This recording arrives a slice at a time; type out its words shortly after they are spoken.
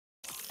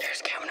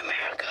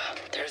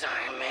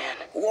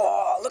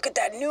Whoa, look at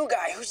that new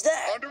guy. Who's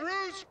that?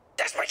 Underoos?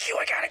 That's my cue.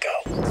 I gotta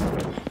go.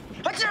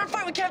 I did a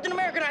fight with Captain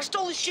America and I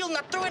stole his shield and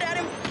I threw it at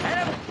him.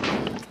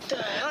 What the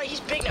hell? He's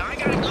big now. I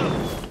gotta go.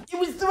 It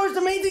was the most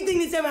amazing thing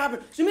that's ever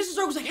happened. So Mr.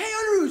 Stark was like, hey,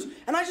 Underoos.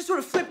 And I just sort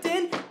of flipped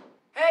in.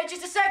 Hey,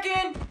 just a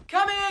second.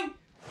 Coming.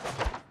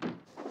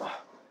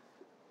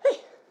 Hey.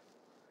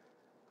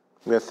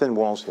 We have thin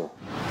walls here.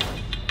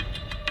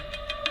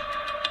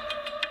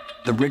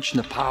 The rich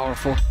and the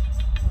powerful,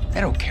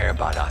 they don't care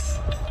about us.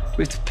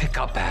 We have to pick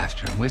up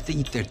after them. We have to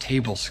eat their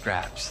table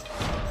scraps.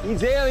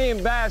 These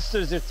alien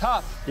bastards are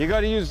tough. You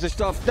gotta use the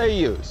stuff they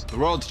use. The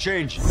world's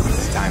changing.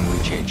 It's time we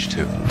change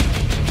too.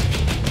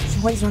 So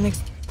when's our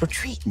next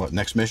retreat? What,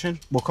 next mission?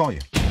 We'll call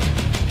you.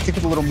 I think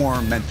with a little more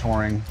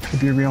mentoring, could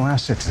be a real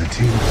asset to the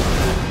team.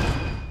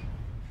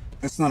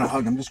 That's not a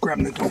hug. I'm just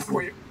grabbing the door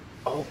for you.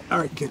 Oh, all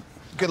right, kid.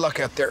 Good luck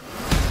out there.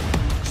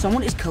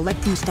 Someone is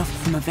collecting stuff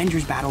from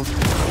Avengers battles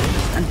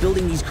and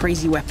building these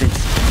crazy weapons.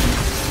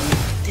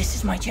 This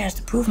is my chance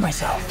to prove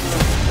myself.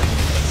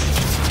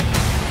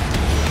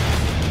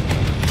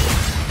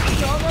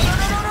 No, no, no,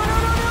 no, no, no,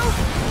 no, no,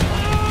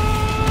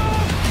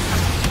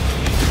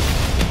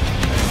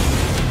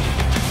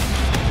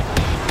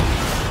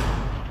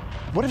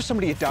 What if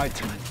somebody had died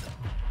tonight?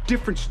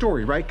 Different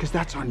story, right? Because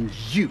that's on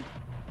you.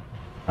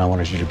 I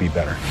wanted you to be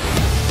better.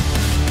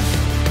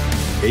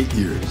 8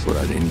 years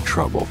without any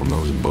trouble from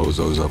those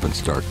bozos up in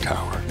Stark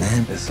Tower.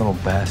 And this little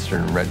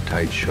bastard in red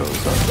tights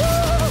shows up.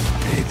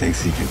 And he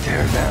thinks he can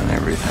tear down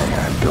everything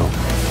I built.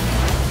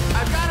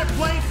 I've got a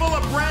plane full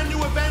of brand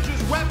new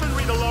Avengers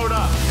weaponry to load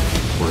up.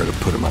 We're gonna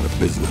put them out of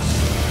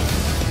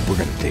business. We're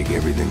gonna take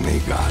everything they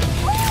got.